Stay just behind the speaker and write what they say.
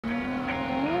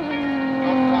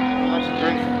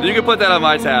You can put that on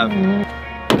my tab.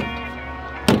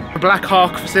 Black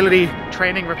Hawk Facility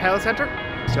Training Repel Center.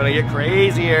 It's gonna get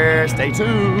crazier. Stay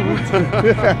tuned.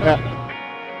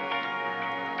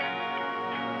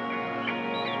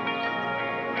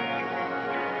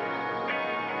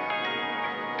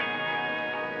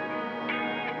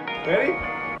 Ready?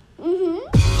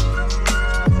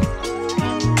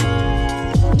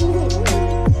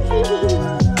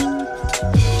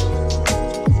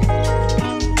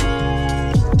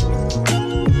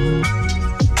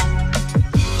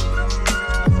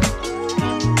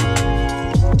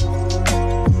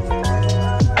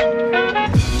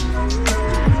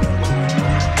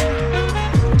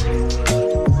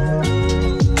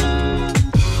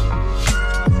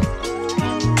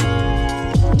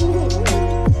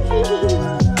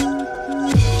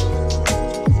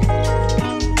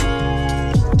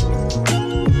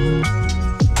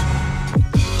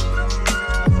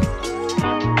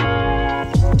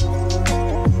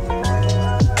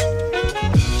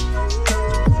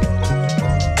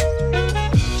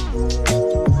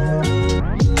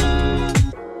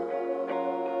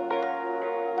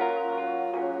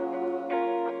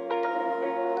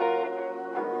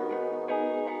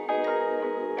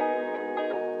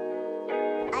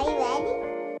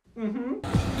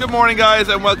 Good morning guys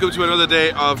and welcome to another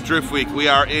day of Drift Week. We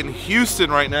are in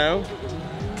Houston right now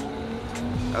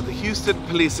at the Houston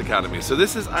Police Academy. So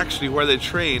this is actually where they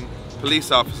train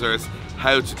police officers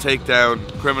how to take down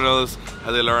criminals,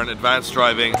 how they learn advanced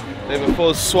driving. They have a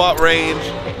full SWAT range,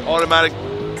 automatic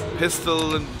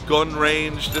pistol and gun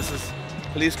range. This is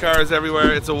police cars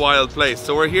everywhere. It's a wild place.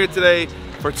 So we're here today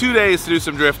for 2 days to do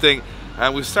some drifting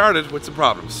and we started with some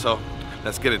problems. So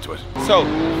let's get into it. So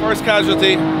first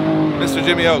casualty, Mr.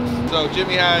 Jimmy Oaks. So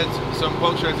Jimmy had some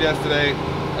punctures yesterday.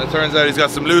 And it turns out he's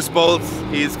got some loose bolts.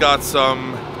 He's got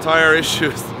some tire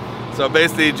issues. So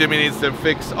basically Jimmy needs to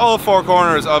fix all four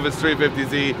corners of his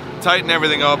 350Z, tighten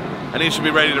everything up, and he should be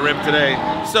ready to rip today.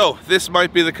 So this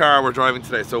might be the car we're driving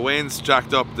today. So Wayne's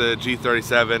jacked up the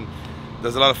G37.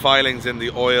 There's a lot of filings in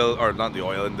the oil, or not the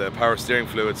oil, in the power steering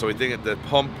fluid. So we think that the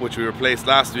pump, which we replaced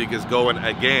last week, is going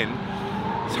again.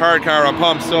 It's hard car on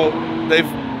pump. So they've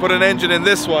put an engine in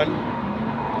this one,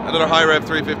 another high rev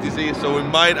 350Z, so we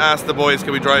might ask the boys,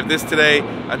 can we drive this today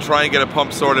and try and get a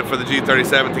pump sorted for the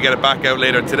G37 to get it back out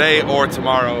later today or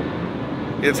tomorrow.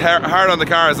 It's hard on the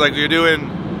car. It's like you're doing,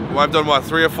 well, I've done what,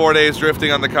 3 or 4 days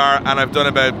drifting on the car, and I've done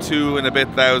about 2 and a bit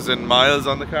thousand miles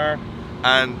on the car,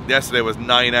 and yesterday was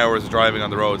 9 hours of driving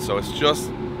on the road, so it's just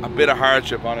a bit of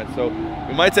hardship on it. So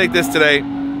we might take this today,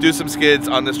 do some skids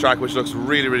on this track, which looks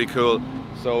really, really cool.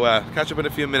 So catch up in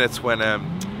a few minutes when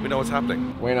we know what's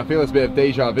happening. Wayne, I feel there's a bit of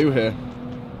deja vu here.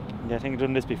 Yeah, I think I've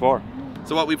done this before.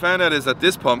 So what we found out is that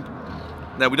this pump,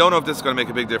 now we don't know if this is going to make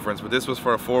a big difference, but this was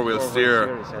for a four-wheel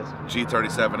steer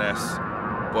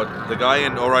G37S. But the guy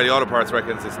in O'Reilly Auto Parts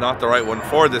reckons it's not the right one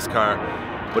for this car,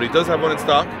 but he does have one in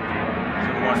stock.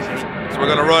 So we're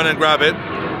going to run and grab it.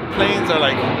 Planes are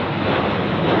like...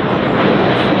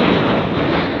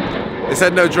 They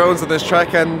said no drones on this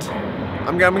track, and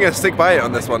I'm gonna stick by it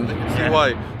on this one. See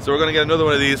why? So we're gonna get another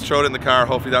one of these, throw it in the car.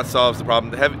 Hopefully that solves the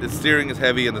problem. The steering is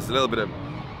heavy, and there's a little bit of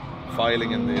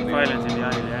filing in the Filings in the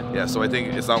aisle, yeah. Yeah, so I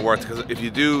think it's not worth it, because if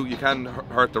you do, you can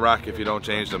hurt the rack if you don't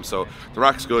change them. So the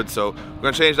rack's good. So we're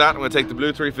gonna change that. I'm gonna take the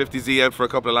blue 350Z out for a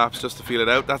couple of laps just to feel it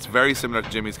out. That's very similar to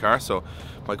Jimmy's car, so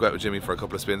might go out with Jimmy for a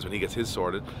couple of spins when he gets his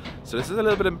sorted. So this is a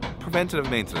little bit of preventative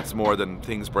maintenance more than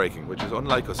things breaking, which is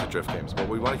unlike us at drift games. But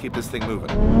we want to keep this thing moving.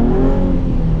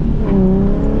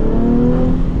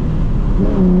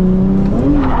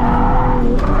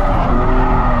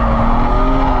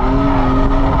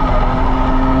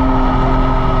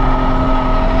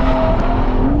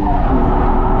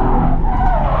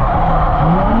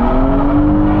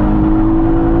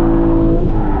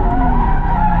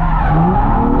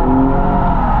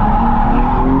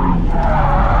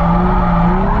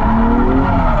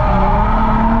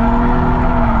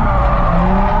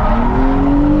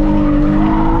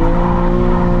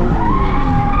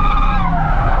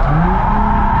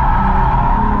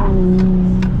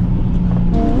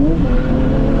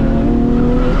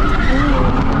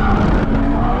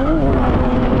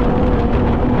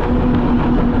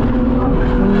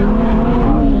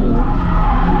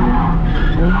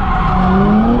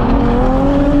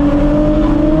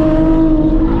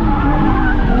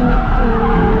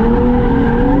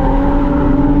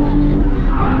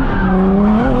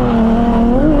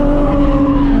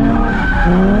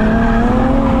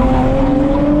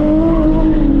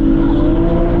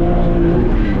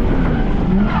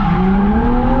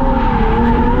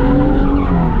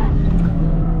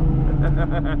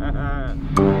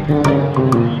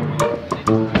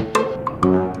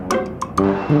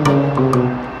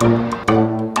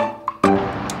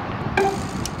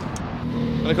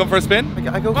 Wanna come for a spin?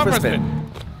 I go for a spin.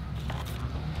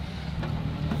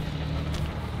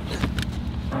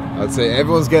 I'd say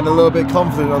everyone's getting a little bit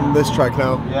confident on this track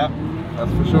now. Yeah,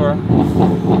 that's for sure.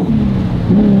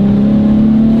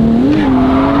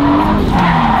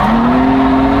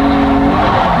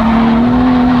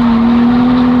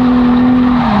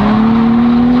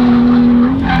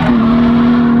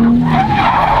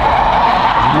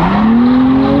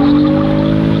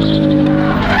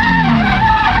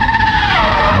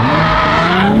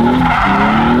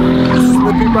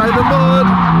 Slippy by the mud.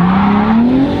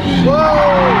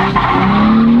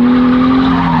 Whoa!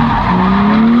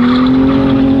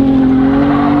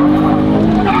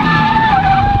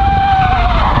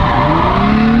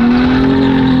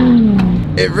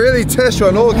 It really tests you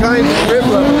on all kinds of grip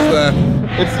levels there.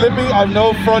 It's slippy. I've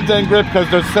no front end grip because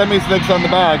there's semi-slicks on the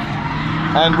back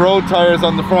and road tires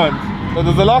on the front. So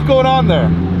there's a lot going on there.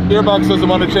 Gearbox doesn't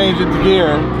want to change into gear.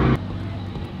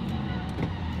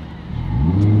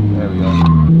 There we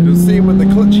go. It'll seem when the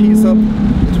clutch heats up,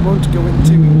 it won't go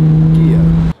into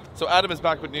gear. So Adam is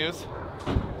back with news.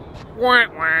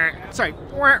 Sorry,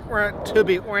 to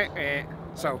be.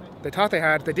 So they thought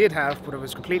they did have, but it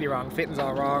was completely wrong. Fitting's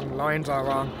all wrong, lines all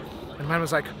wrong. And the man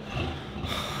was like,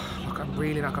 look, I'm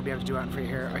really not going to be able to do anything for you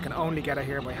here. I can only get it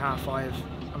here by 5:30.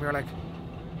 And we were like,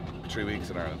 3 weeks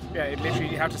in Ireland. yeah, you'd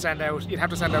have to send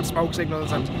out smoke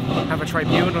signals and have a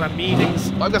tribunal and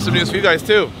meetings. I've got some news for you guys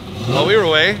too. While we were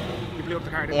away, You blew up the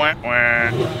car, didn't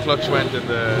you? clutch went in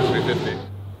the 350.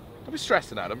 Don't be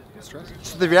stressing, Adam.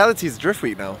 So the reality is drift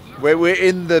week now. We're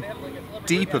in the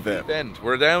deep of it. Bend.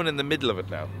 We're down in the middle of it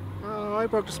now. Oh, I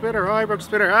broke the splitter. Ah,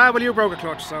 well, you broke a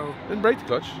clutch, so Didn't break the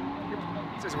clutch.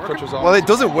 is it Clutch working? was on. Well, it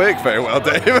doesn't work very well,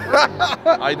 Dave.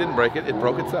 I didn't break it. It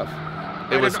broke itself.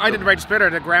 I didn't break the splitter.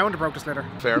 The ground broke the splitter.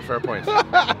 Fair point.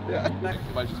 Yeah.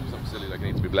 It might just be something silly like it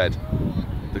needs to be bled.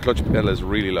 The clutch pedal is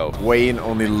really low. Wayne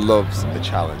only loves a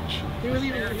challenge. He was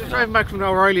driving back from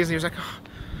O'Reilly's and he was like, oh,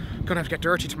 gonna have to get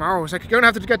dirty tomorrow. I was like, you're gonna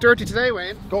have to get dirty today,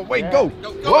 Wayne. Go, Wayne, go!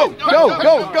 Whoa,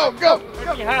 go!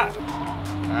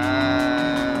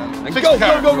 And Go!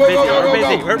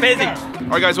 We're busy.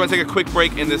 Alright guys, I want to take a quick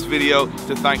break in this video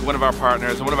to thank one of our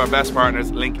partners and one of our best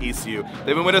partners, Link ECU.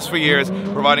 They've been with us for years,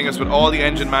 providing us with all the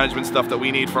engine management stuff that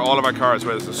we need for all of our cars,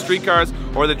 whether it's the street cars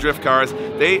or the drift cars.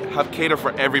 They have catered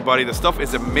for everybody. The stuff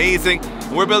is amazing.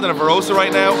 We're building a Verosa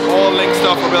right now, all Link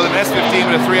stuff. We're building an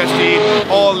S15 with a 3SG,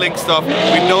 all Link stuff.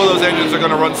 We know those engines are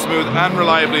going to run smooth and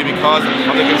reliably because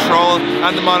of the control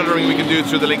and the monitoring we can do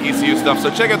through the Link ECU stuff. So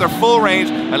check out their full range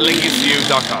at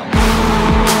linkecu.com.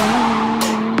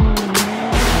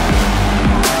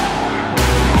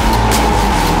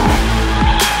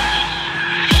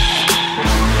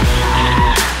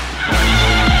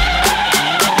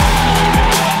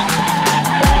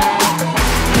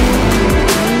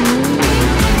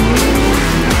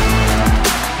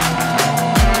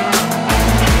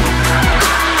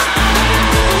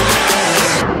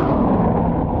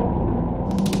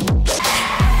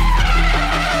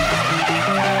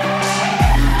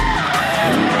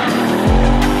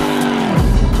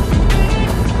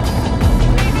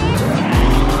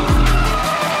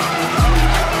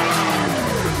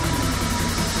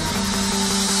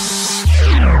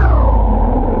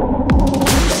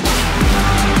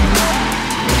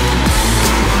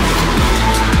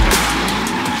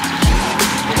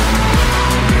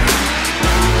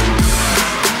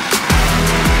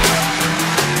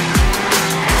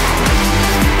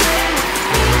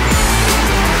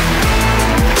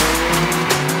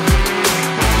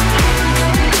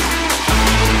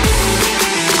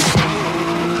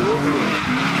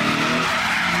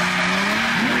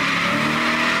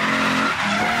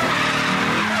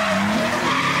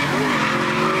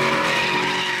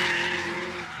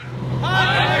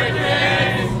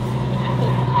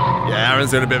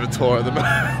 Aaron's doing a bit of a tour at the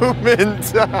moment.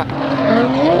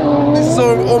 This is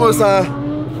almost a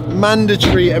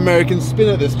mandatory American spin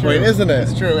at this point, isn't it?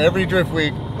 It's true, every drift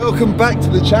week. Welcome back to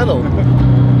the channel.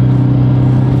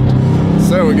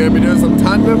 So we're going to be doing some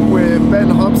tandem with Ben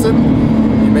Hobson.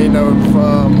 You may know him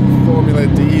from Formula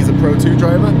D, he's a Pro 2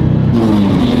 driver.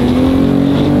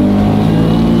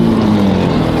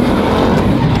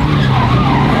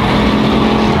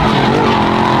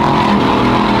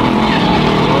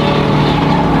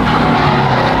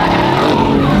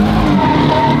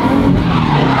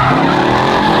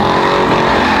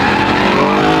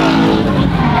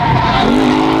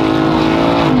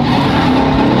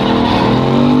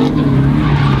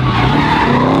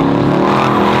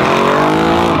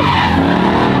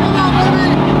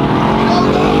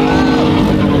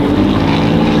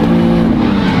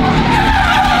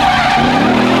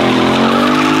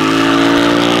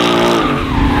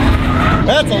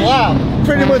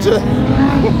 pretty much a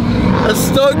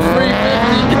stock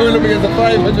 350 going up against a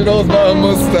 500 horsepower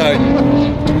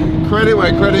Mustang. Credit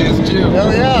where credit is due.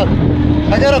 Hell yeah.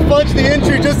 I gotta fudge the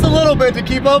entry just a little bit to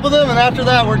keep up with them, and after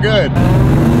that we're good.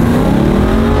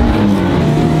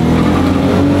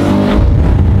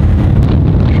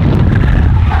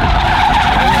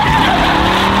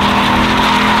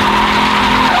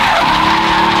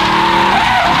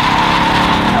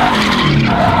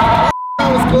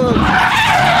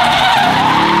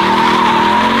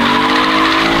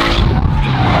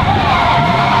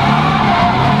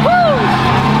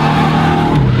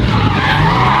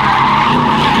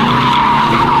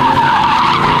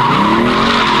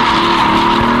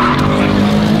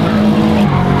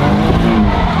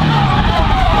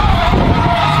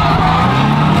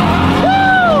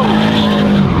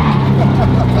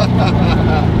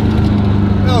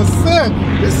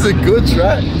 This is a good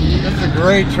track. This is a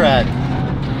great track.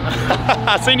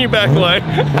 I seen you back away.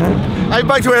 I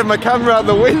backed away with my camera out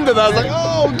the window and I was like,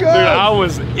 oh god. Dude, I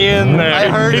was in there. I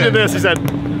heard he it. did this, he said,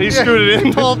 he screwed it He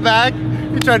in. pulled back,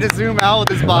 he tried to zoom out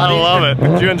with his body. I love it.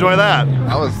 Did you enjoy that?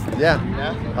 That was, yeah.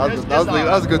 That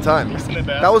was a good time.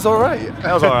 That was alright.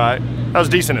 That was alright. That was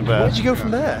decent at Where'd best. you go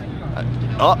from there?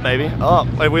 Up, baby, up.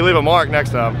 If we leave a mark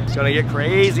next time, it's gonna get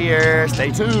crazier.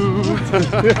 Stay tuned.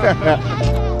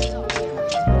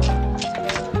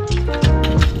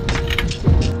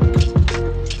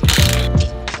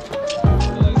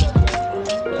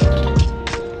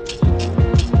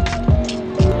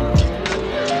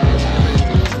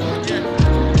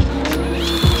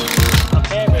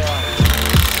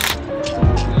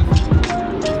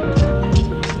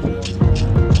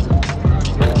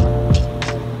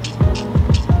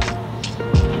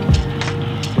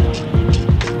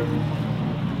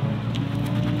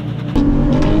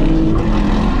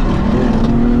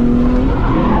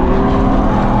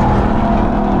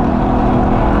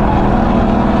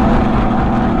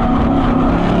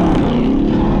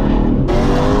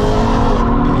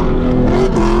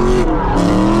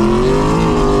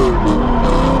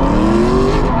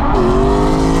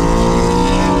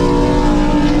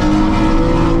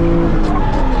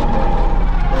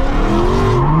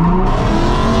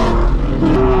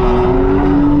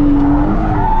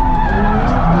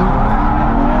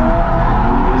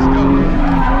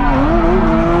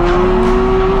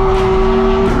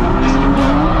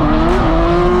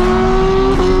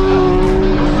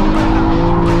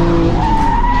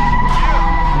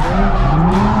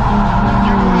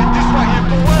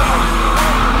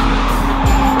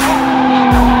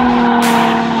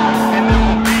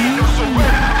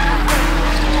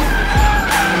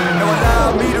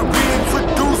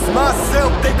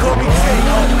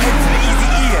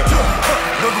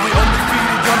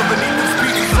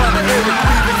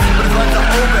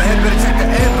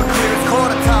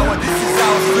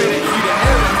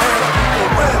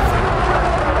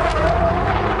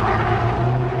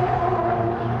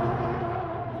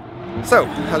 So,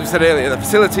 as we said earlier, the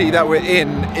facility that we're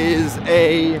in is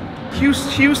a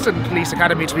Houston Police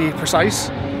Academy, to be precise,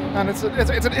 and it's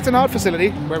an odd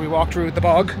facility where we walk through the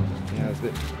bog. yeah, it's a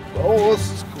bit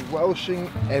squelching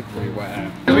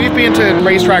everywhere. We've been to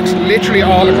racetracks literally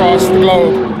all across the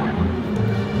globe,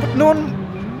 but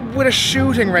none with a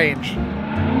shooting range.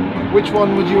 Which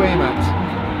one would you aim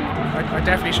at? I'd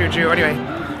definitely shoot you anyway.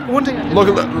 One thing.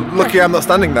 Lucky I'm not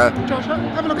standing there. Josh,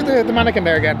 have a look at the mannequin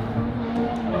there again.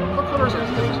 What colour is it?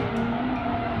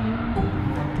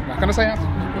 Not gonna say it.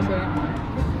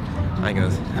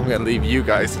 I'm gonna leave you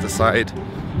guys to decide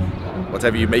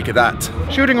whatever you make of that.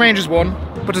 Shooting range is one,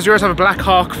 but does yours have a Black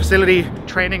Hawk facility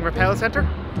training repel centre?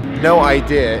 No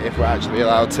idea if we're actually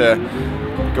allowed to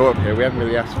go up here. We haven't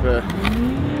really asked for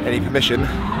any permission.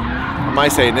 And my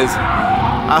saying is,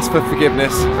 ask for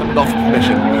forgiveness and not for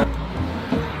permission.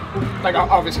 Like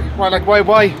obviously, why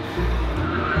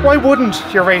wouldn't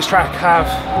your racetrack have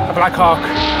a Black Hawk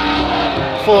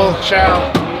full shell?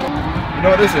 You know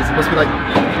what this is? It must be like a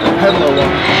pedalo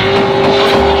one.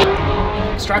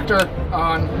 Extractor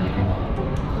on,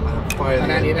 Fire and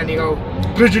then you go.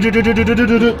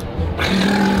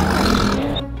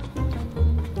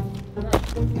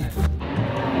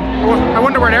 I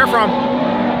wonder where they're from.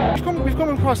 We've come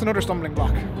across another stumbling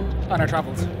block on our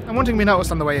travels, and one thing we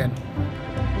noticed on the way in.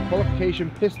 Qualification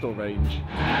pistol range.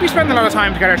 We spend a lot of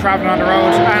time together travelling on the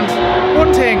road, and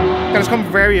one thing that has come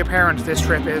very apparent this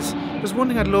trip is there's one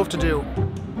thing I'd love to do.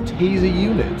 Taser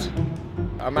unit.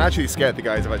 I'm actually scared the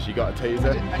guys have actually got a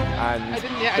taser, and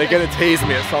they're going to tase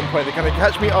me at some point. They're going to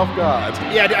catch me off guard.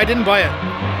 Yeah, I didn't buy it.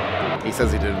 He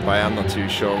says he didn't buy it. I'm not too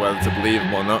sure whether to believe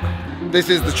him or not. This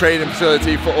is the training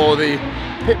facility for all the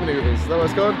Pit maneuvers, is that what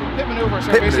it's called? Pit maneuver.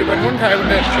 So Pit basically, maneuver. when one car, when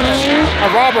a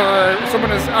robber or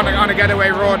someone is on a getaway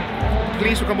run,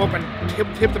 police will come up and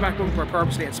tip the back bumper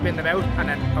purposely and spin them out, and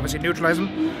then obviously neutralise them.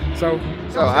 So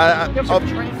So they have to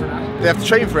train for that. they have to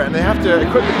train for it, and they have to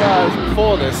equip the cars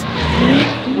for this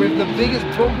with the biggest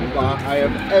bumper bar I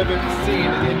have ever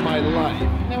seen in my life.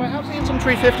 Now I have seen some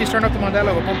 350s turn up the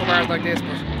Mondello with bumper bars like this,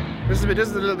 but this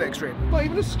is a little bit extreme. Not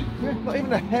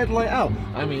even a headlight out.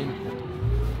 I mean,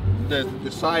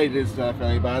 the side is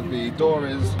fairly bad. The door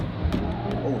is,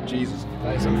 oh Jesus,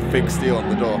 that is some thick steel on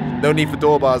the door. No need for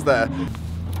door bars there.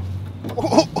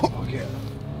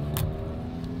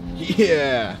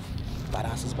 Yeah.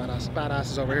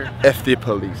 Badasses over here. F the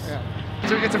police. Yeah.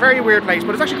 So it's a very weird place,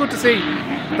 but it's actually good to see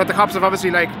that the cops have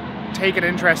obviously like taken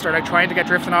interest or like trying to get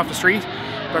drifting off the street,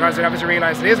 because they obviously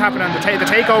realise it is happening. The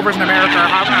takeovers in America are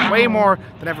happening way more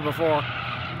than ever before.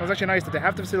 It was actually nice that they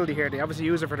have the facility here. They obviously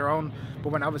use it for their own,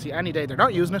 but when obviously any day they're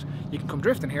not using it, you can come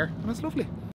drifting here, and it's lovely.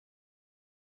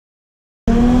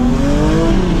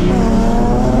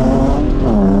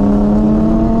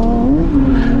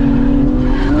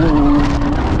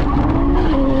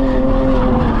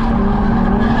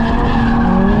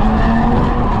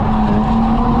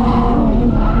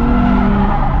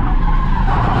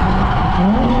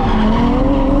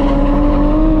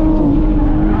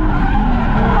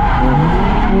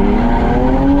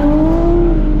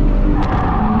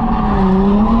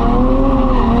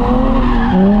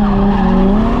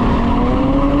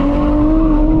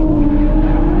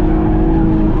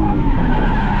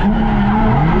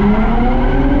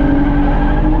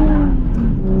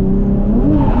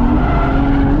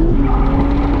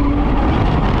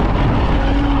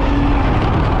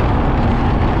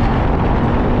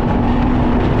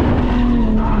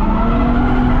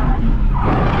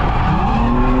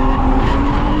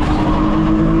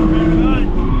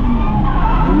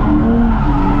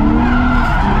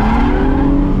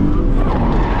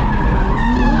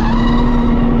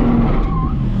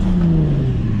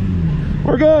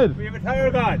 We're good. We have a tire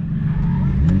gone.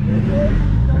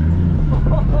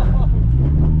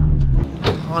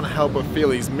 Can't help but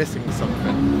feel he's missing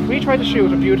something. We tried to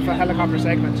shoot a beautiful helicopter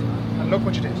segment, and look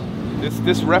what you did.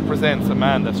 This represents a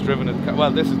man that's driven it.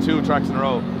 Well, this is 2 tracks in a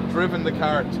row. Driven the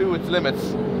car to its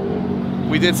limits.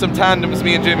 We did some tandems,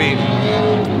 me and Jimmy.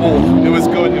 Oh, it was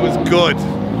good. It was good.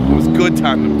 It was good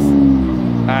tandems.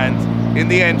 And in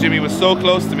the end, Jimmy was so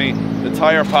close to me, the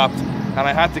tire popped, and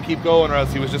I had to keep going, or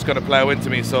else he was just going to plow into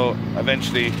me. So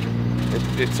eventually,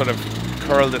 it sort of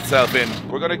curled itself in.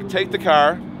 We're going to take the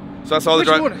car. So that's all Which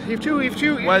the one? You've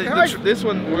two. Well, this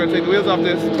one, we're going to take the wheels off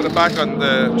this, put it back on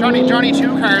the Johnny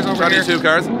 2 cars over Johnny here. 2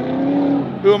 cars.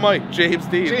 Who am I? James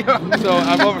Deane. So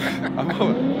I'm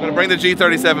going to bring the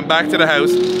G37 back to the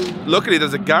house. Luckily,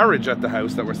 there's a garage at the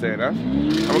house that we're staying at.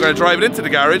 And we're going to drive it into the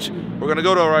garage. We're going to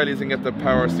go to O'Reilly's and get the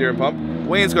power steering pump.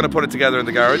 Wayne's going to put it together in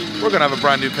the garage. We're going to have a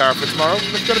brand new car for tomorrow.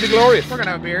 It's going to be glorious. We're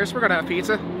gonna have beers. We're gonna have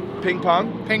pizza. Ping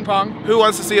pong. Ping pong. Who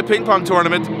wants to see a ping pong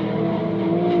tournament?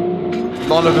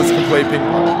 None of us can play ping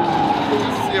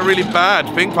pong. See a really bad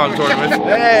ping pong tournament.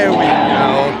 There we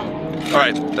go. All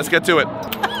right, let's get to it.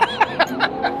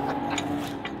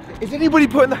 Is anybody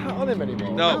putting the hat on him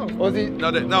anymore? No. Was he?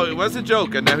 No, it was a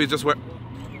joke, and now he's just wearing.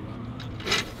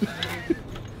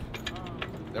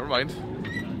 Never mind.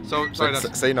 So sorry,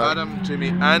 that's say no. Adam, Jimmy,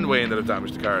 and Wayne that have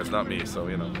damaged the car. It's not me, so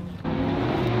you know.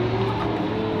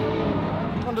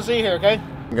 Fun to see here, okay?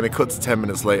 I'm gonna cut to 10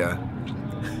 minutes later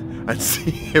and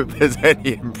see if there's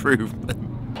any improvement.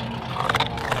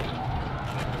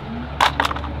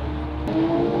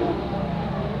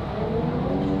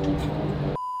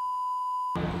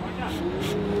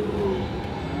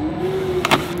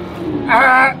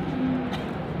 Ah!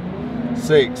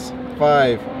 6,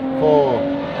 5, 4,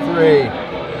 3,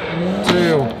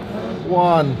 2,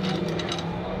 1.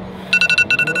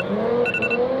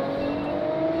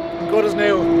 Good as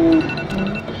new.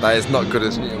 That is not good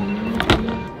as new.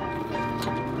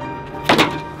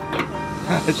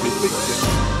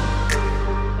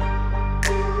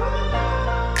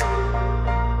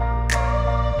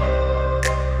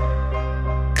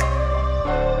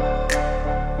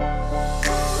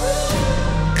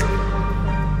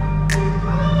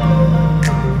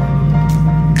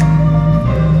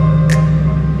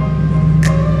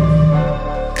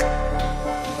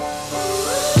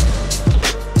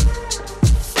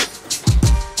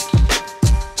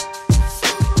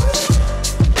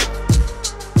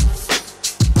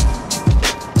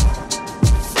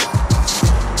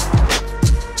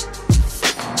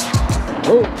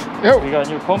 We got a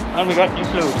new pump and we got new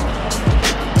fluid.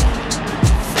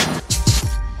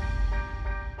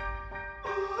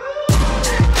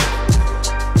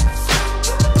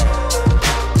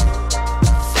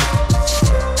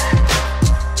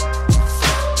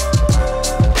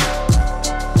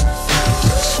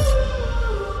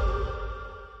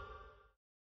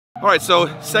 Alright, so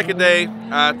second day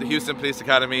at the Houston Police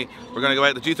Academy. We're going to go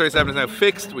out. The G37 is now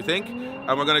fixed, we think.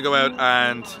 And we're going to go out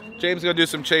and James is going to do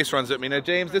some chase runs with me. Now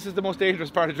James, this is the most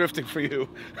dangerous part of drifting for you.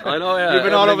 I know, yeah. You've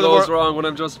been all over the world. Goes wrong when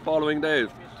I'm just following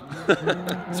Dave.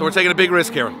 So we're taking a big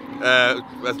risk here.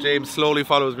 As James slowly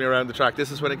follows me around the track. This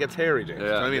is when it gets hairy, James. Yeah,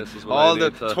 you know what I mean? this is what all I the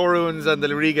need to... Toruns and the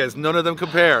Lorigas, none of them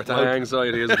compare to My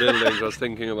anxiety is building just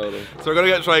thinking about it. So we're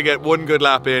going to try and get one good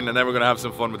lap in, and then we're going to have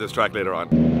some fun with this track later on.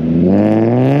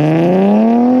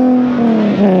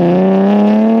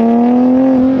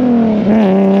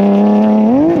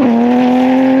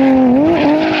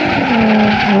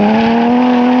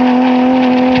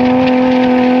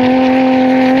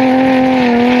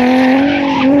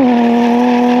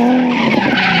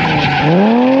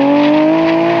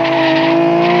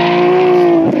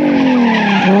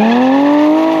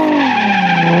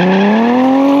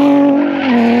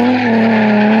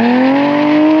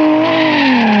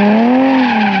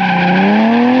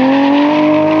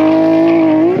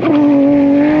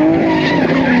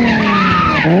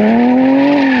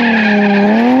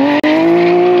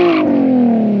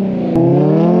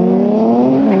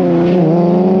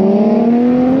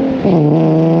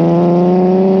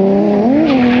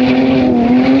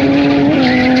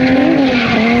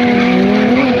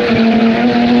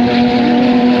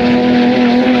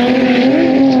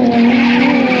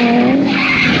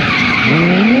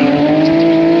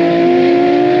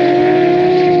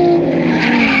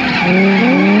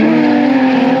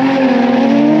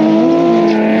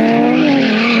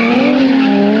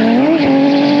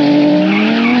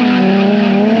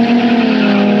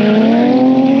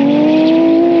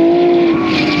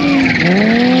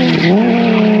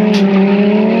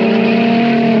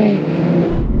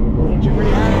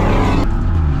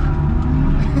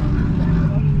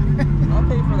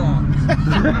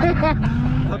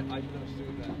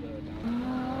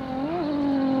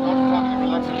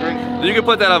 You can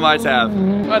put that on my tab.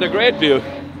 I had a great view.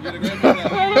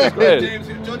 James,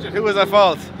 judge it. Who was at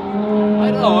fault?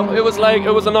 I know, it was like,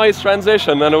 it was a nice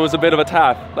transition and it was a bit of a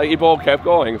tap. Like, you both kept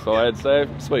going, so I'd say,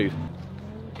 sweet.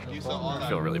 I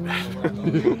feel really bad.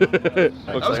 That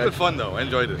That was good fun though, I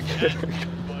enjoyed it.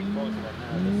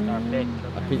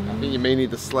 I think you may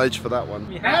need the sledge for that one.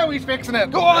 Now he's fixing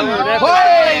it. Go on!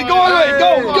 Hey! Go on, way!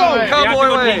 Go! Go!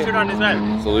 Cowboy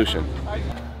way! Solution.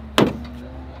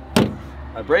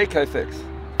 I brake, I fix.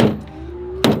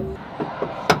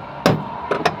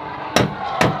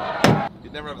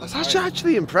 That's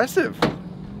actually impressive.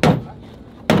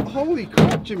 Holy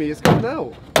crap, Jimmy, it's coming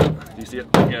out. Do you see it?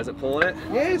 Yeah, is it pulling it?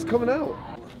 Yeah, it's coming out.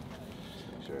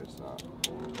 Sure it's not.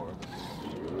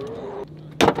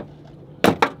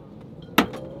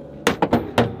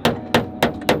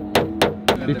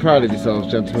 Be proud of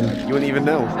yourselves, gentlemen. You wouldn't even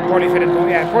know. Poorly fitted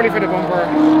bumper,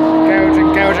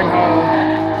 gouging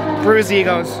hole, bruised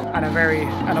egos, and a very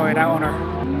annoyed owner.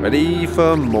 Ready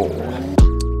for more.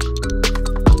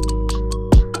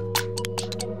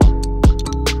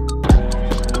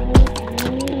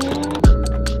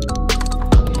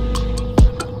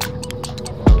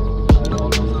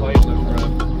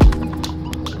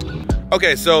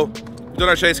 Okay, so we've done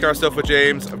our chase car stuff with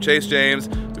James. I've chased James.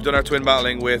 We've done our twin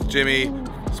battling with Jimmy.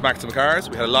 Smacked some cars.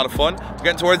 We had a lot of fun. We're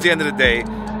getting towards the end of the day.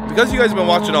 Because you guys have been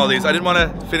watching all these, I didn't want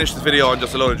to finish this video on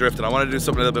just a load of drifting. I wanted to do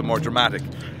something a little bit more dramatic.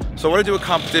 So we're going to do a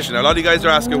competition. Now, a lot of you guys are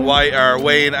asking why are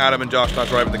Wayne, Adam and Josh not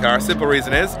driving the car. Simple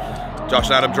reason is, Josh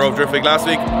and Adam drove Drift Week last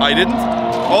week. I didn't.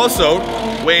 Also,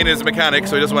 Wayne is a mechanic,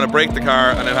 so he doesn't want to break the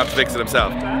car and then have to fix it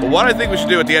himself. But what I think we should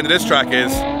do at the end of this track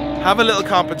is have a little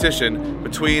competition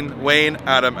between Wayne,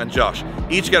 Adam and Josh.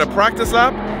 Each get a practice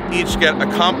lap, each get a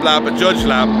comp lap, a judge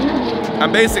lap,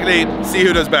 and basically see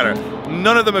who does better.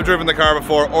 None of them have driven the car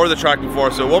before or the track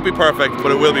before, so it won't be perfect,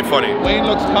 but it will be funny. Wayne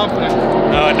looks confident.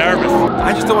 Nervous.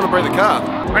 I just don't want to break the car.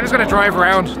 I'm just going to drive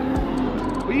around.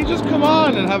 Will you just come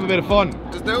on and have a bit of fun?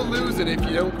 There's no losing if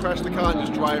you don't crash the car and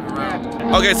just drive around.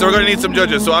 Okay, so we're going to need some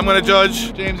judges. So I'm going to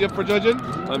judge. James, you up for judging?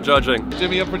 I'm judging.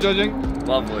 Jimmy, up for judging?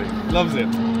 Lovely. Loves it.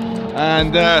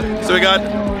 And so we got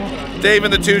Dave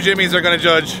and the two Jimmys are going to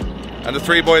judge, and the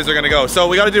three boys are going to go. So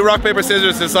we got to do rock, paper,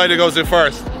 scissors to decide who goes in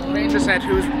first. Ranger said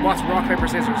what's rock, paper,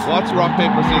 scissors? What's rock,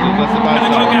 paper, scissors? That's the bad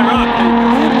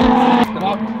side.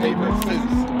 Rock, paper,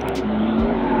 scissors.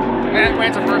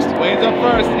 Wayne's up first. Wayne's up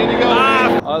first. In you go.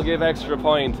 I'll give extra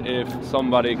point if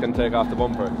somebody can take off the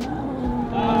bumper.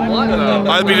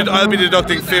 I'll be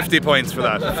deducting 50 points for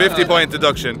that. 50-point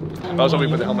deduction. Also, we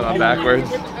put the helmet on backwards.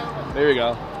 There we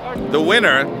go. The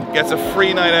winner gets a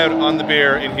free night out on the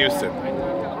beer in Houston.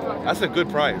 That's a good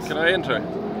prize. Can I enter?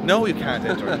 No, you can't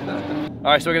enter.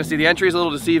 Alright, so we're gonna see the entry is a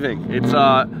little deceiving. It's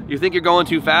you think you're going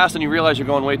too fast and you realize you're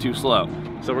going way too slow.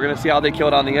 So we're gonna see how they kill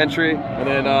it on the entry, and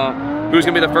then who's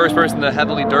gonna be the first person to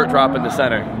heavily dirt drop in the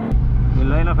center. We'll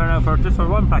line up here now for just for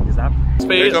one practice lap.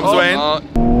 Here Speed. comes Wayne.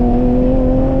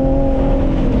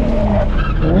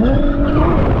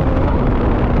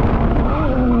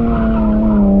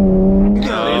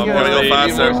 He's gonna go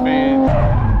faster.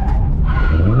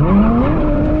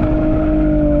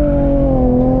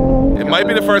 It might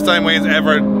be the first time Wayne's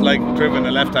ever like driven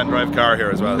a left-hand drive car here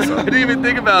as well. So. I didn't even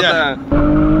think about that.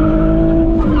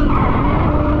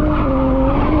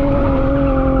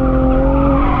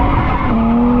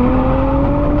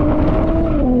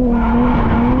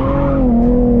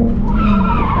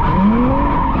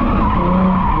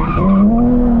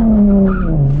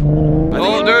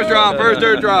 Oh, dirt drop, first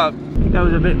dirt drop. I think that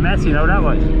was a bit messy, now that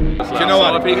was. Do you know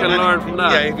what? If he can learn from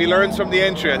that. Yeah, if he learns from the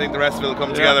entry, I think the rest of it will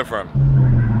come together for him.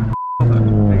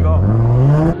 There you go.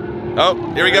 Oh,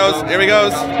 here he goes, here he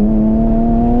goes.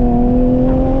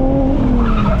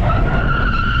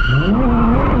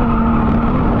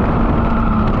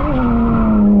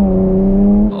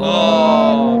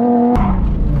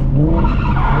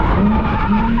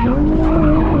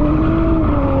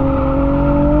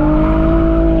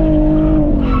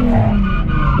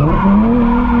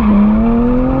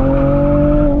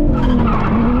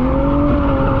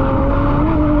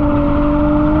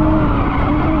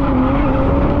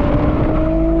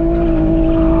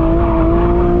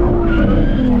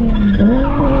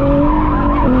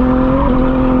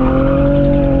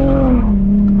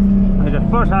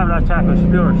 First half of that track was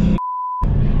pure shit.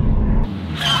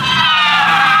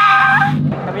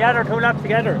 Can we add our 2 laps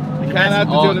together? You can't have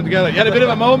to do them together. You had a bit of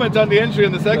a moment on the entry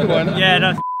in the second one. Yeah,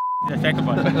 that's the second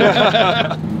one.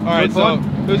 Alright, so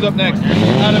who's up next?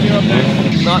 Adam, you're up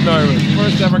next. Not nervous.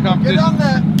 First ever competition. Get on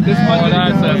that. This one,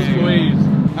 That's a squeeze.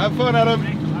 have fun, Adam.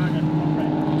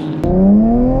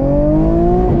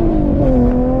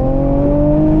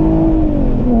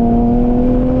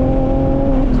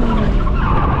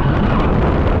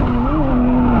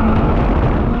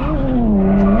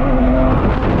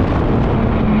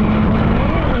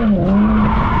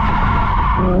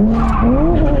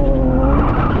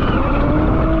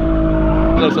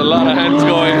 There's a lot of hands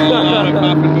going. A lot of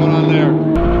clapping going on there.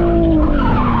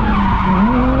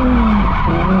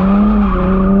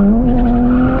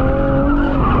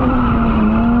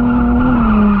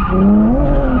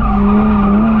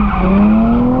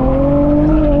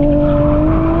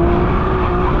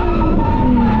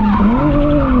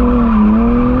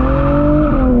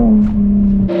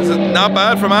 This is not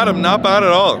bad from Adam, not bad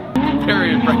at all.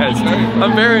 Very impressed.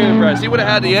 I'm very impressed. He would have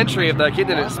had the entry if that kid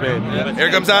didn't spin.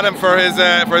 Here comes Adam for his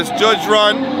judge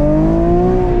run.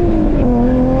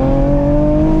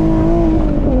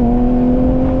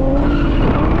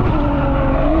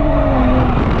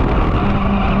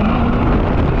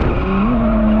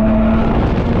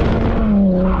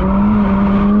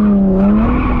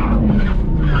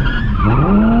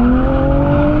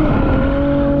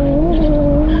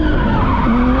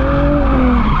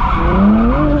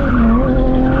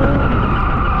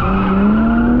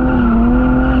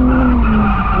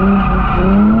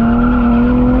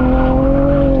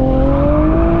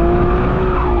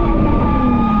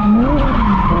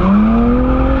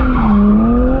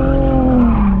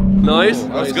 Nice.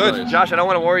 That was good. Josh, I don't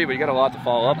want to worry you, but you got a lot to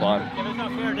follow up on. If it's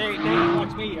not fair, they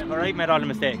watch me, or I made all the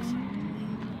mistakes.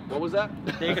 What was that?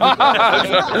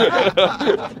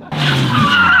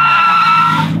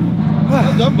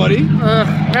 Well done, buddy.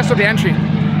 Messed up the entry.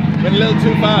 Went a little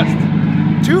too fast.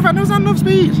 Too fast, there was not enough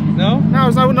speed. No? No, it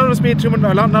was not enough speed, too much,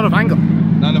 not enough angle.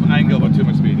 Not enough angle, but too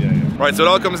much speed, yeah. Right, so it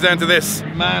all comes down to this.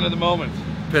 Man of the moment.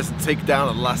 Pissed take down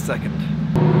at the last second.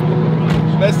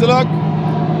 Best of luck.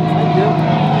 Thank you.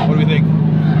 What do we think?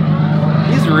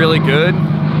 He's really good,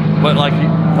 but like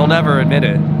he'll never admit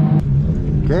it.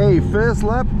 Okay, first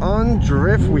lap on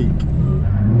Drift Week.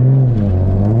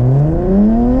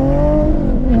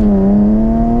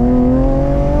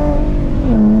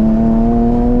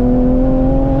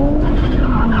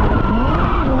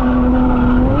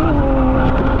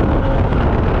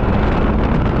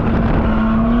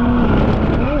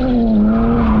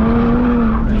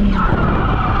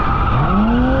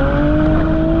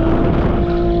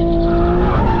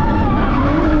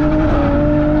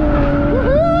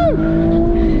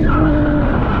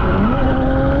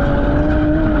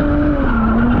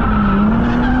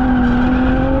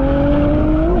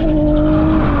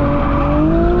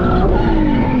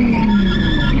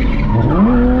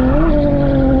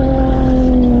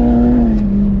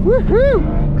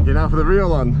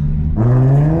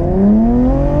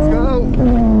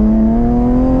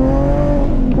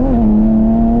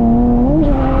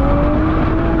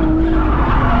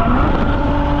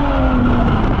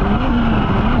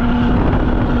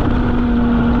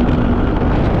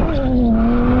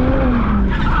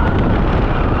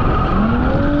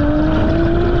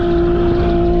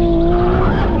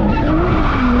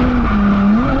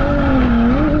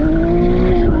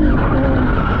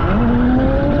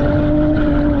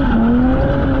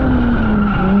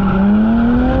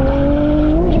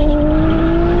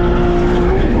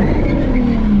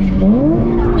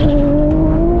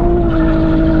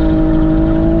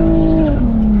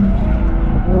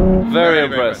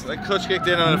 very impressed. That clutch kicked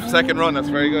in on a second run, that's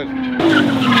very good.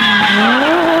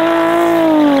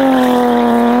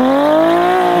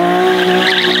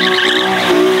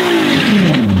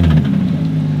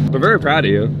 We're very proud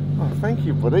of you. Oh, thank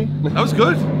you, buddy. That was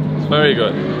good. It's very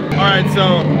good. Alright,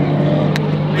 so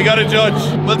we got a judge.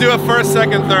 We'll do a first,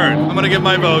 second, third. I'm gonna give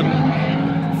my vote.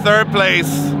 Third place,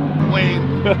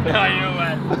 Wayne.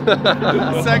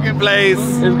 Second place.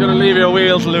 He's gonna leave your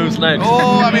wheels loose next.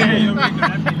 Oh, I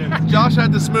mean, Josh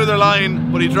had the smoother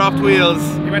line, but he dropped wheels.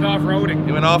 He went off-roading.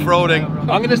 He went off-roading.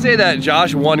 I'm gonna say that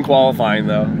Josh won qualifying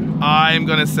though. I'm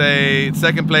gonna say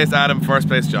second place Adam, first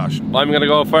place Josh. I'm gonna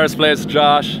go first place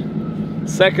Josh.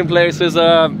 Second place is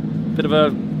a bit of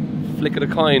a flick of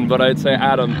the coin, but I'd say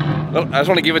Adam. Well, I just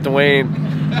want to give it to Wayne.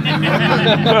 I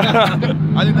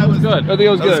think that was Good. I think it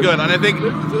was That was good. good, and I think,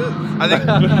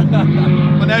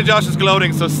 but now Josh is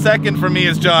gloating. So second for me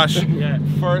is Josh. Yeah.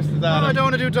 First is Oh, I Adam. don't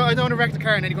want to wreck the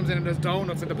car, and then he comes in and does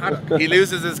donuts in the paddock. He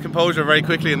loses his composure very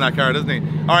quickly in that car, doesn't he?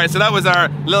 All right, so that was our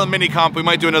little mini comp. We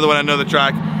might do another one on another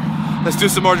track. Let's do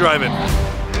some more driving.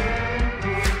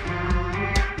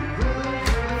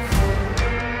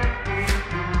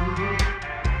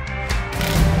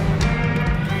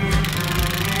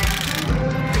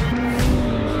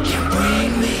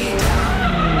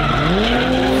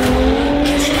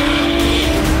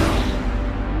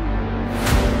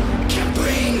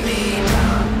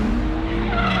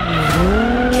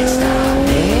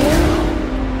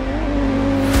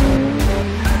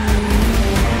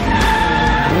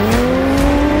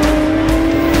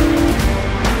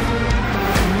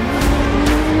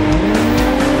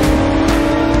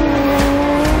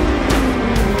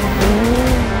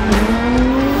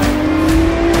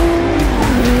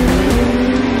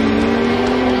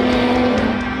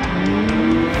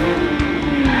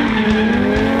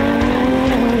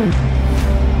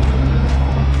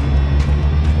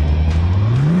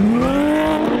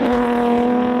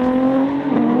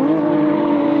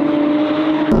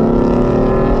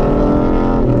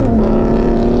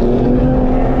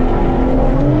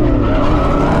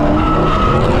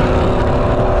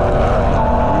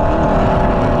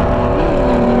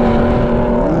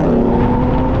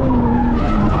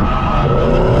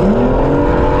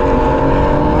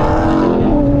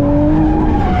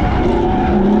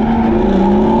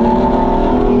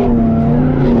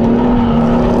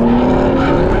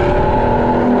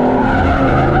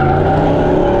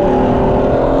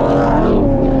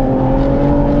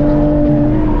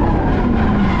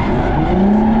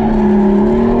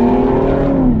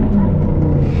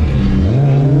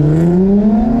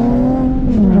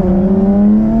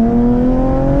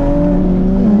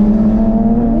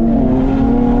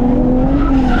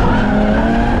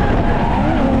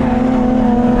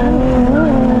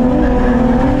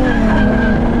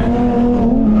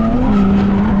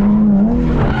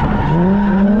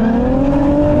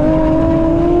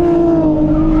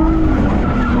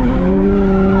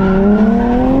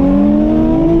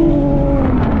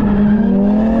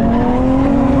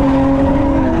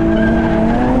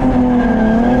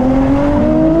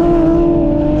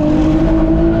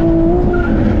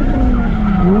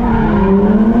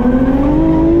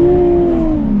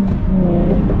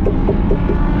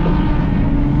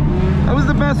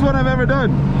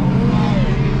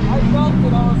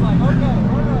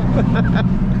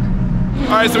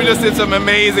 Alright, so we just did some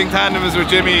amazing tandems with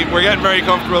Jimmy. We're getting very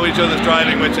comfortable with each other's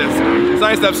driving, which is, it's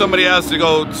nice to have somebody else to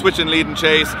go switch and lead and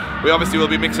chase. We obviously will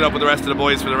be mixing up with the rest of the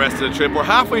boys for the rest of the trip. We're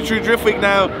halfway through Drift Week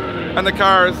now, and the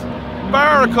cars,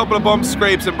 bar a couple of bumps,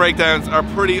 scrapes and breakdowns, are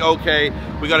pretty okay.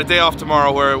 We got a day off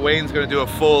tomorrow where Wayne's going to do a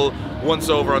full once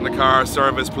over on the car,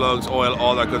 service, plugs, oil,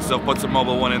 all that good stuff, put some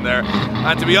Mobil 1 in there.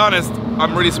 And to be honest,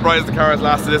 I'm really surprised the car has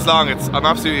lasted this long. I'm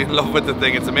absolutely in love with the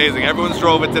thing, it's amazing. Everyone's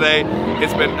drove it today,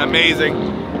 it's been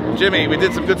amazing. Jimmy, we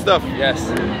did some good stuff. Yes,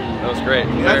 that was great.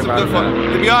 We had some good fun.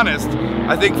 To be honest,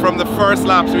 I think from the first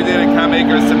laps we did at Cam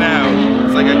Acres to now,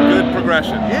 it's like a good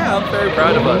progression. Yeah, I'm very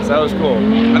proud of us. That was cool.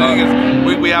 And I think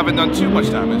it's, we haven't done too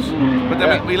much damage, but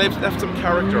then we left some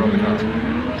character on the car.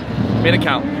 Made it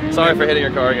count. Sorry for hitting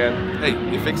your car again. Hey,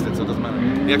 you fixed it, so it doesn't matter.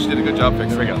 You actually did a good job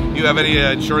fixing it. There we go. You have any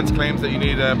insurance claims that you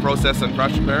need processed and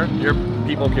crash repair? Your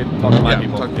people can talk to my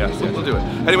people. Yes, We'll do it.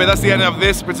 Anyway, that's the end of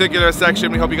this particular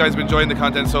section. We hope you guys have been enjoying the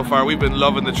content so far. We've been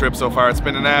loving the trip so far. It's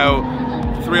been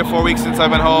now 3 or 4 weeks since I've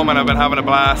been home and I've been having a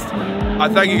blast. I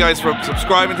thank you guys for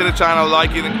subscribing to the channel,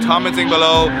 liking, commenting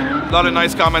below. A lot of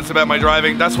nice comments about my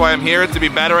driving. That's why I'm here, to be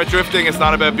better at drifting. It's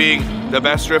not about being the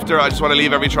best drifter. I just want to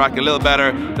leave every track a little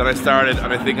better than I started,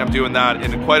 and I think I'm doing that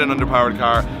in quite an underpowered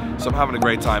car. So I'm having a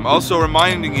great time. Also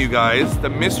reminding you guys, the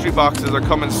mystery boxes are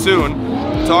coming soon.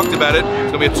 talked about it.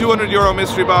 It's gonna be a 200 euro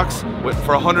mystery box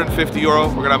for 150 euro.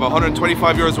 We're gonna have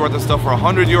 125 euros worth of stuff for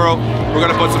 100 euro. We're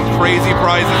gonna put some crazy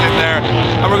prizes in there,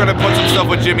 and we're gonna put some stuff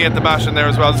with Jimmy at the bash in there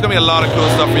as well. There's gonna be a lot of cool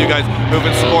stuff for you guys who've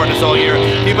been supporting us all year.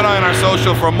 Keep an eye on our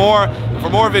social for more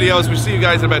videos. We'll see you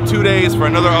guys in about 2 days for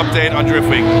another update on Drift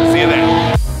Week. See you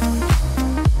then.